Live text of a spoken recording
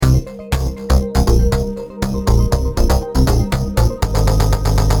I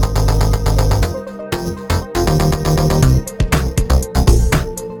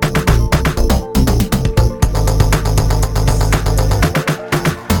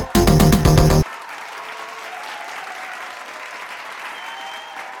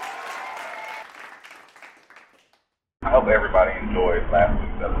hope everybody enjoyed last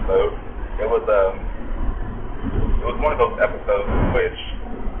week's episode. It was one of those episodes in which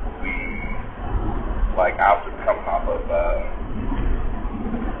we, like, I was just coming off of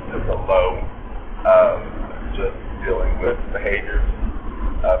just a low of just dealing with behaviors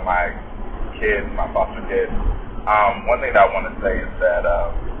of my kids, my foster kids. One thing that I want to say is that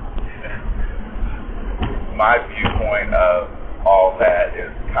my viewpoint of all that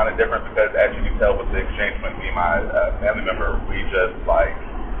is kind of different because, as you can tell with the exchange with me and my family member, we just, like,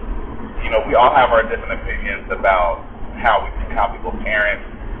 we all have our different opinions about how people parent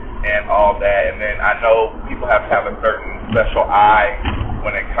and all that. And then I know people have to have a certain special eye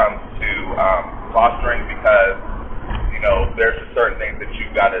when it comes to fostering because, there's just certain things that you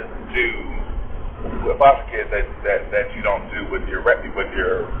got to do with foster kids that you don't do with your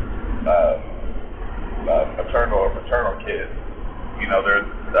paternal or maternal kids. There's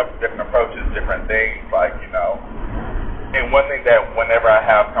different approaches, different things, like, and one thing that whenever I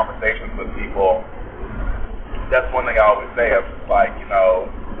have conversations with people, that's one thing I always say, I'm just like,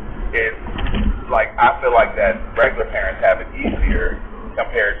 it's like, I feel like that regular parents have it easier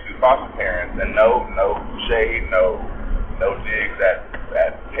compared to foster parents, and no shade, no digs at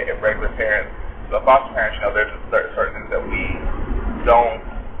regular parents. But foster parents, there's just certain things that we don't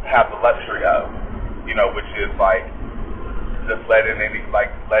have the luxury of, which is like, just letting any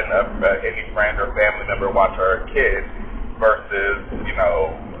friend or family member watch our kids versus,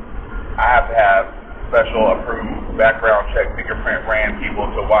 I have to have special approved background check, fingerprint ran people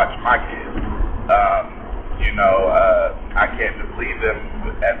to watch my kids. I can't just leave them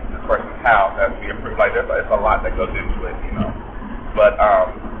at this person's house. Has to be approved. Like, it's a lot that goes into it, But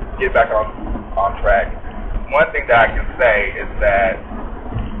get back on track. One thing that I can say is that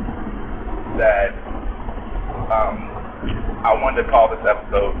I wanted to call this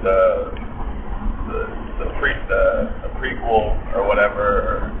episode the prequel or whatever,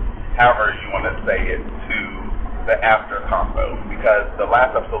 or however you want to say it, to the after combo, because the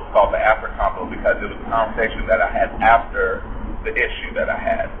last episode was called the after combo because it was a conversation that I had after the issue that I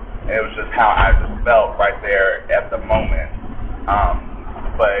had, and it was just how I just felt right there at the moment.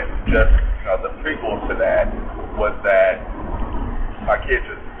 But just the prequel to that was that my kid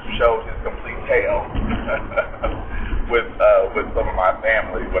just showed his complete tail with some of my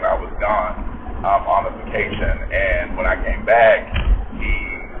family when I was gone on a vacation, and when I came back, he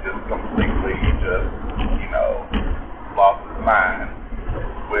just completely lost his mind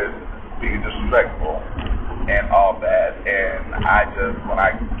with being disrespectful and all that. And I just, when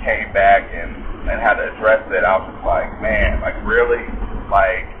I came back and had to address it, I was just like, man, like, really?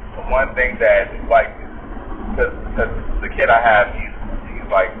 Like, one thing that, like, because the kid I have, he's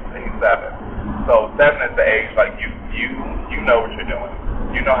 7. So 7 is the age, like, you know what you're doing.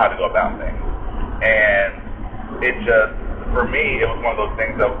 You know how to go about things. And it just, for me, it was one of those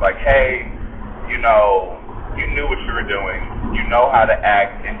things that was like, hey, you knew what you were doing. You know how to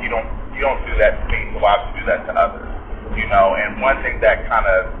act, and you don't do that to me, so why would you do that to others? And one thing that kind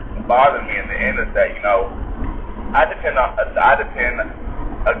of bothered me in the end is that, I depend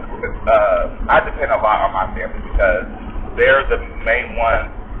a lot on my family because they're the main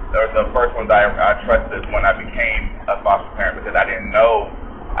ones, or the first ones I trusted when I became a foster parent, because I didn't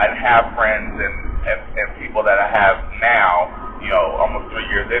have friends and people that I have now, almost 3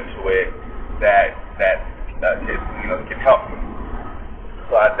 years into it, that can help me.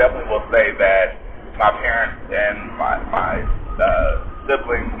 So I definitely will say that my parents and my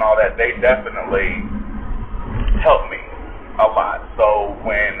siblings and all that, they definitely helped me a lot. So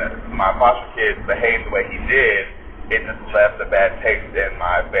when my foster kid behaved the way he did, it just left a bad taste in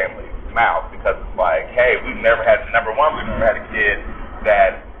my family's mouth, because it's like, hey, number one, we've never had a kid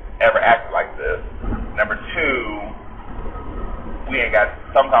that ever acted like this. Number two,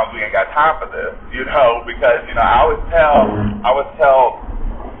 sometimes we ain't got time for this, because, I always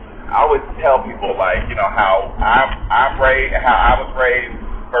tell people, like, how I'm raised, how I was raised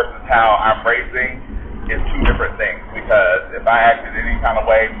versus how I'm raising is two different things, because if I acted any kind of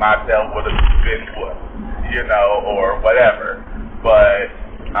way, my tail would have been whooped, or whatever. But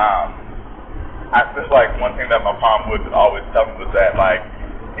I feel like one thing that my mom would always tell me was that, like,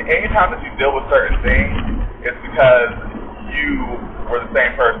 anytime that you deal with certain things, it's because you were the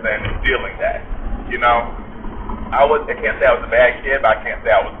same person dealing that, I can't say I was a bad kid, but I can't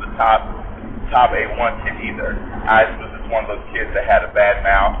say I was the top A1 kid either. I was just one of those kids that had a bad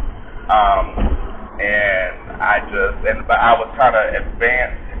mouth, but I was kind of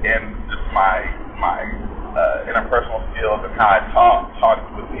advanced in just my interpersonal skills and how I talk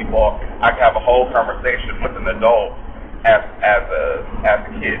with people. I could have a whole conversation with an adult as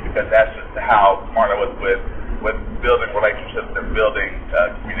a kid, because that's just how smart I was with building relationships and building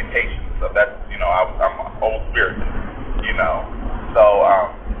communication. So that's, I'm a whole spirit,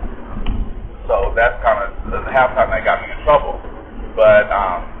 So that's kind of half time that got me in trouble. But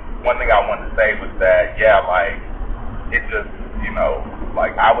one thing I wanted to say was that, it just,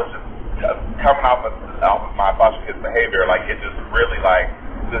 I was just coming off of my foster kid's behavior, it just really,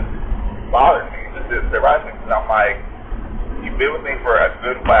 just bothered me. Just surprised me, because I'm like, you've been with me for a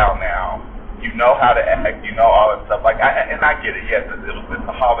good while now. You know how to act. You know all that stuff. And I get it. Yes, it's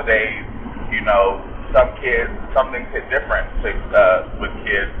the holidays. Some things hit different with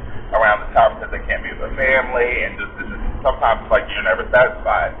kids around the time, because they can't be with their family, and just sometimes you're never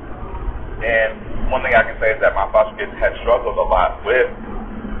satisfied. And one thing I can say is that my foster kid had struggled a lot with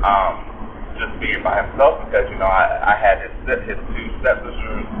just being by himself, because I had his two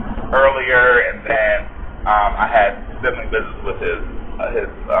stepsisters earlier, and then I had sibling visits with his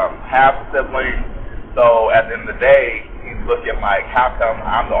half sibling. So at the end of the day, he's looking like, how come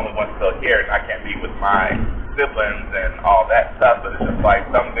I'm the only one still here and I can't be with my siblings and all that stuff? But it's just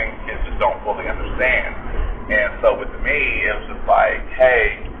some things kids just don't fully understand. And so with me, it was just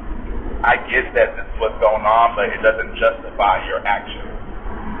hey, I get that this is what's going on, but it doesn't justify your actions.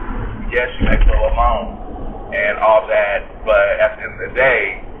 Yes, you may feel alone and all that, but at the end of the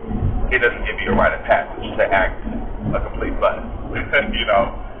day, it doesn't give you a rite of passage to act a complete butt.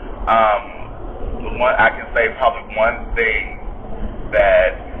 I can say probably one thing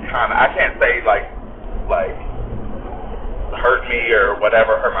that I can't say hurt me or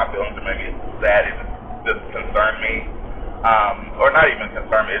whatever, hurt my feelings, or maybe it's sad, it just concerned me, or not even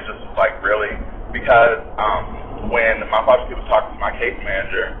concerned me, it's just really, because when my foster kid was talking to my case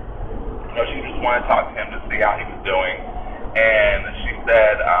manager, she just wanted to talk to him to see how he was doing, and she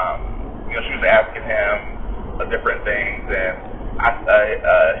said, she was asking him different things, and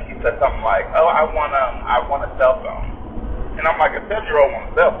he said something like, "Oh, I want a cell phone," and I'm like, a 7-year-old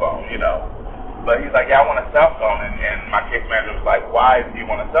wants a cell phone, But he's like, "Yeah, I want a cell phone," and my case manager was like, "Why do you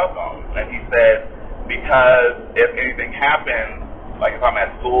want a cell phone?" And he said, "Because if anything happens, if I'm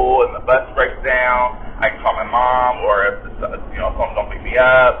at school and the bus breaks down, I can call my mom, or if someone don't pick me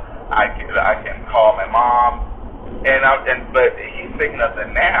up, I can call my mom." But he's thinking of it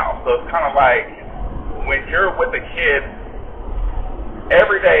now, so it's kind of when you're with a kid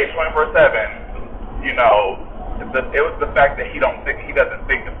every day, 24/7, it was the fact that he doesn't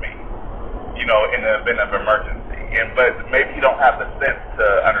think of me, in the event of emergency, but maybe he don't have the sense to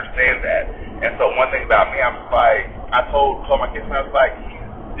understand that. And so one thing about me, I'm just I told my kids, I was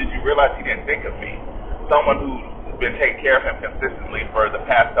did you realize he didn't think of me? Someone who's been taking care of him consistently for the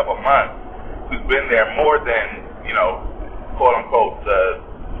past couple months, who's been there more than, quote unquote, the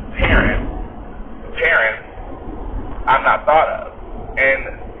parents, I'm not thought of.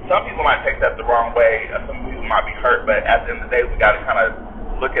 And some people might take that the wrong way, some people might be hurt, but at the end of the day, we got to kind of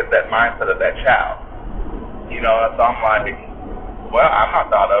look at that mindset of that child. So I'm well, I'm not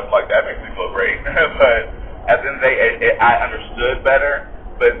thought of, that makes me feel great. But at the end of the day, I understood better,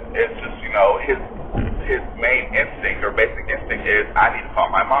 but it's just, his main instinct or basic instinct is, I need to call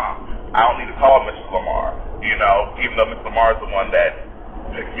my mom. I don't need to call Mrs. Lamar, even though Mrs. Lamar is the one that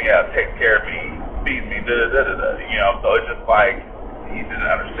picks me up, takes care of me, feeds me, so it's just he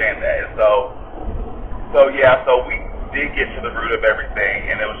didn't understand that. And so we did get to the root of everything,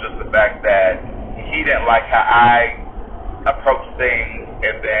 and it was just the fact that he didn't like how I approached things,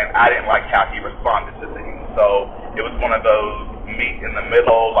 and then I didn't like how he responded to things. So it was one of those meet in the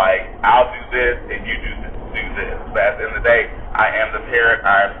middle, I'll do this and you do this. But at the end of the day, I am the parent,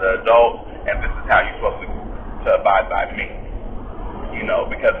 I am the adult, and this is how you're supposed to abide by me.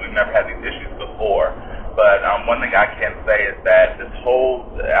 Because we've never had these issues before. But one thing I can say is that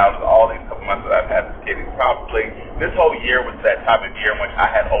out of all these couple months that I've had this kid, this whole year was that type of year in which I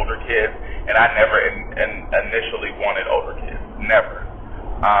had older kids, and I never initially wanted older kids. Never.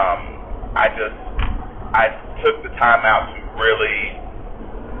 I took the time out to really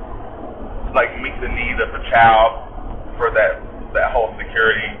meet the needs of a child for that whole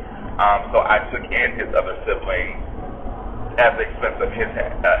security. So I took in his other siblings at the expense of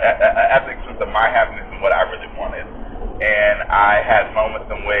my happiness and what I really wanted. And I had moments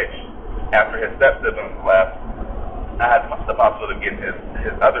in which, after his step siblings left, I had the possibility of getting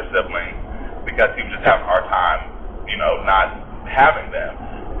his other siblings, because he was just having a hard time not having them.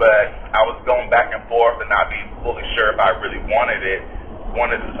 But I was going back and forth and not being fully sure if I really wanted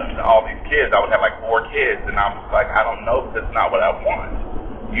all these kids. I would have like 4 kids, and I was like, I don't know, because it's not what I want,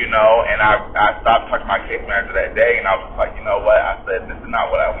 and I stopped talking to my case manager that day, and I was just like, you know what, I said, this is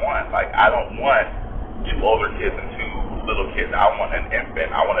not what I want. Like, I don't want 2 older kids and 2 little kids. I want an infant.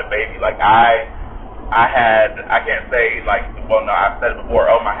 I want a baby. Like, I can't say, like, well, no, I've said it before,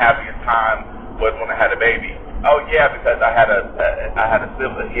 my happiest time was when I had a baby. Oh yeah, because I had a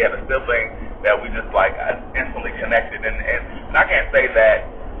sibling. He had a sibling that we just like instantly connected, and I can't say that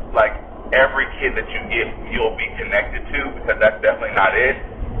like every kid that you get you'll be connected to, because that's definitely not it.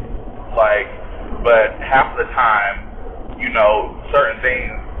 Like, but half of the time, certain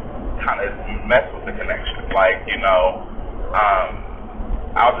things kind of mess with the connection. Like,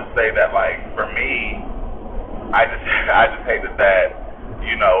 I'll just say that like for me, I just hated that,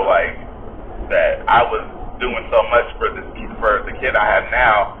 like that I was doing so much for the kid I have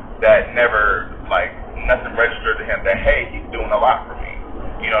now that never, like, nothing registered to him that, hey, he's doing a lot for me.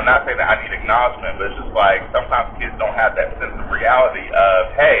 Not saying that I need acknowledgement, but it's just like sometimes kids don't have that sense of reality of,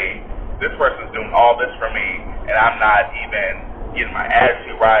 hey, this person's doing all this for me, and I'm not even getting my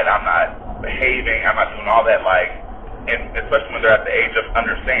attitude right, I'm not behaving, I'm not doing all that, like, and especially when they're at the age of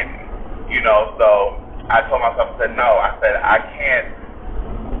understanding, so I told myself, I said, no, I said, I can't.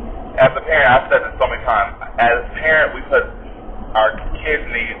 As a parent, I've said this so many times, as a parent, we put our kids'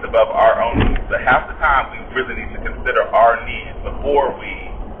 needs above our own needs. But half the time, we really need to consider our needs before we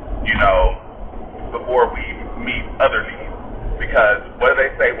meet other needs. Because what do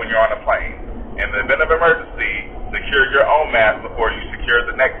they say when you're on a plane? In the event of emergency, secure your own mask before you secure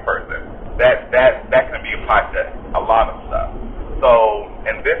the next person. That can be applied to a lot of stuff. So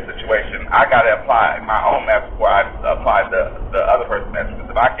in this situation, I got to apply my own mask before I apply the other person's mask. Because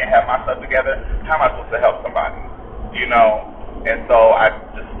if I can't have my stuff together, how am I supposed to help somebody? And so I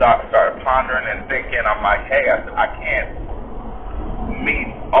just started pondering and thinking. I'm like, hey, I can't meet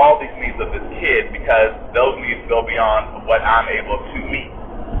all these needs of this kid because those needs go beyond what I'm able to meet.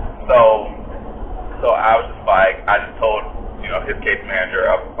 So I was just like, I just told his case manager,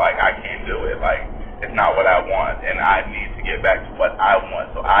 I was like, I can't do it. Like, it's not what I want, and I need to get back to what I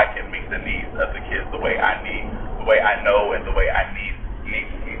want so I can meet the needs of the kids the way I know, and the way I need to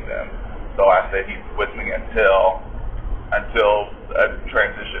meet them. So I said he's with me until a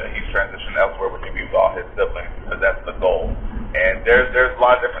transition. He's transitioned elsewhere, which he be with all his siblings, because that's the goal. And there's a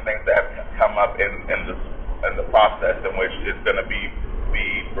lot of different things that have come up in the process in which it's going to be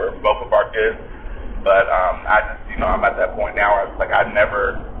for both of our kids. But I just I'm at that point now where it's like I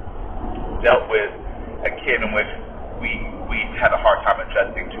never dealt with a kid in which we had a hard time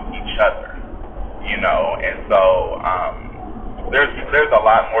adjusting to each other, and so there's a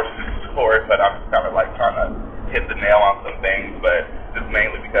lot more to the story, but I'm just kind of like trying to hit the nail on some things, but just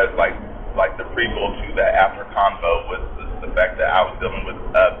mainly because like the prequel to the after convo was the fact that I was dealing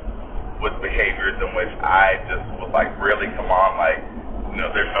with behaviors in which I just was like, really, come on, like,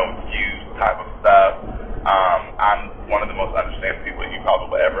 there's no excuse type of stuff. I'm one of the most understanding people you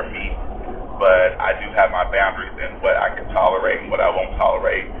probably will ever meet, but I do have my boundaries in what I can tolerate and what I won't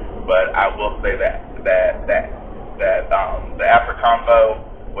tolerate. But I will say that the after convo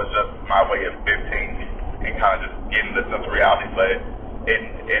was just my way of venting and kind of just getting the sense of reality, but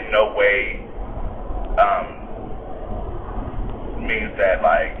in no way means that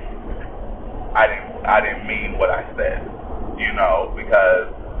like I didn't mean what I said, because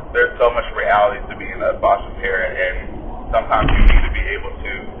there's so much reality to being a foster parent, and sometimes you need to be able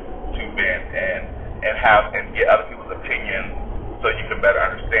to vent and have and get other people's opinions so you can better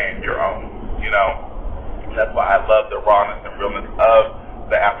understand your own. That's why I love the rawness and realness of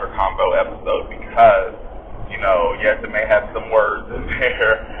the after combo episode, because yes, it may have some words in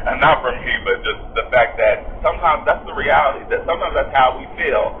there, and not from me, but just the fact that sometimes that's the reality, that sometimes that's how we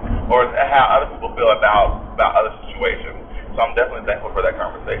feel, or how other people feel about other situations. So I'm definitely thankful for that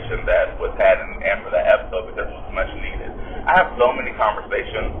conversation that was had and for that episode, because it was much needed. I have so many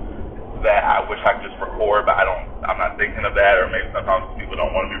conversations that I wish I could just record, but I'm not thinking of that, or maybe sometimes people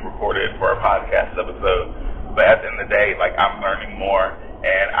don't want to be recorded for a podcast episode. But at the end of the day, like, I'm learning more,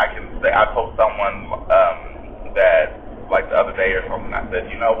 and I can say, I told someone that, like, the other day or something, I said,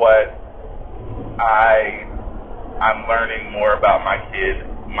 you know what, I'm learning more about my kid,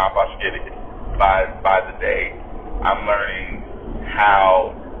 my foster kid, by the day. I'm learning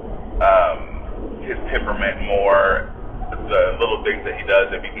how his temperament more, the little things that he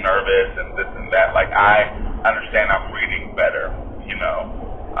does if he's nervous and this and that. Like, I understand I'm reading better,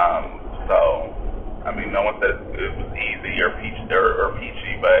 so, I mean, no one said it was easy or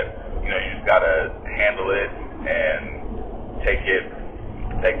peachy, but, you just gotta handle it and take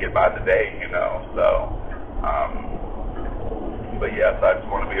it by the day, you know. So, but yeah, so I just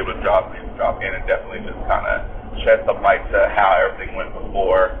want to be able to drop in and definitely just kind of shed some light to how everything went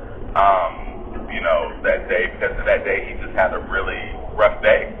before, you know, that day, because that day he just had a really rough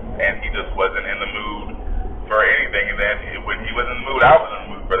day, and he just wasn't in the mood for anything. And then when he was in the mood, I was in the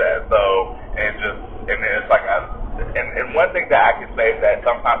mood for that. So, and then it's like, and one thing that I can say is that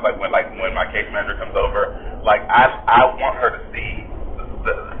sometimes, like when my case manager comes over, like I want her to see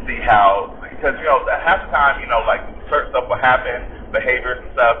how, because, you know, half the time, you know, like certain stuff will happen, behaviors and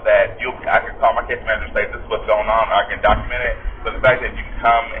stuff that I can call my case manager and say this is what's going on, or I can document it. But the fact that you can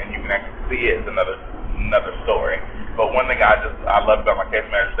come and you can actually see it is another story. But one thing I loved about my case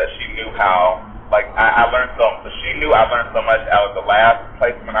manager is that she knew how, like, I learned she knew I learned so much out of the last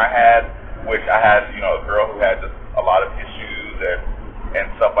placement I had, which I had, you know, a girl who had just a lot of issues and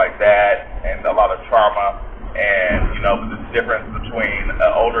stuff like that, and a lot of trauma. And, you know, the difference between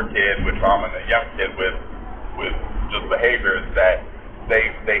an older kid with trauma and a young kid with just behaviors, that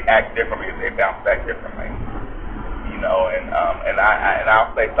they act differently, they bounce back differently. You know, and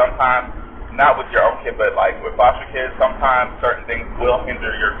I'll say sometimes, not with your own kid, but like with foster kids, sometimes certain things will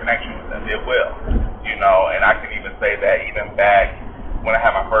hinder your connection with them. It will. You know, and I can even say that even back when I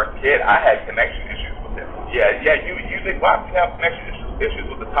had my first kid, I had connection issues with him. Yeah, you think, why do you have connection issues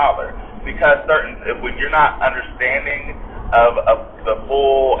with the toddler? Because when you're not understanding of the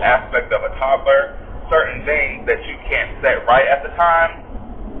full aspect of a toddler, certain things that you can't set right at the time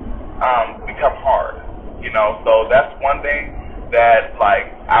become hard. You know, so that's one thing that,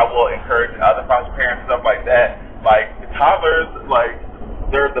 like, I will encourage other foster parents, stuff like that. Like, toddlers, like,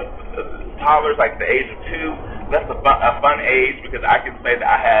 they're the toddlers, like the age of 2. That's a fun age, because I can say that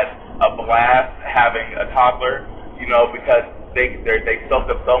I had a blast having a toddler. You know, because they soak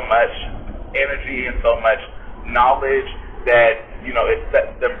up so much energy and so much knowledge that, you know, it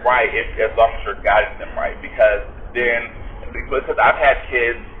sets them right as long as you're guiding them right. Because I've had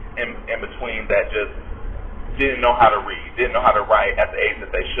kids in between that just didn't know how to read, didn't know how to write at the age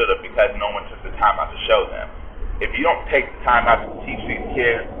that they should have, because no one took the time out to show them. If you don't take the time out to teach these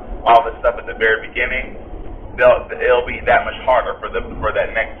kids all this stuff at the very beginning, it'll be that much harder for that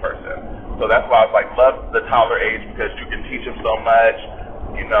next person. So that's why I was like, love the toddler age, because you can teach them so much,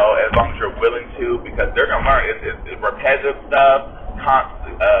 you know, as long as you're willing to, because they're going to learn. It's repetitive stuff,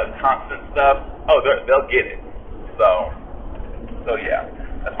 constant stuff. Oh, they'll get it. So yeah,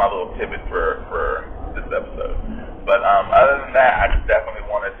 that's my little tidbit for this episode. But other than that, I just definitely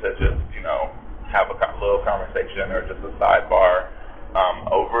wanted to just, you know, have a little conversation, or just a sidebar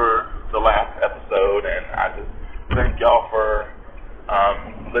over the last episode. And I just thank y'all for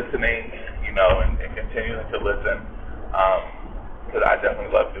listening, you know, and continuing to listen, because I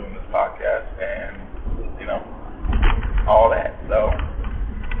definitely love doing this podcast and, you know, all that. So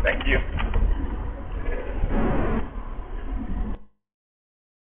thank you.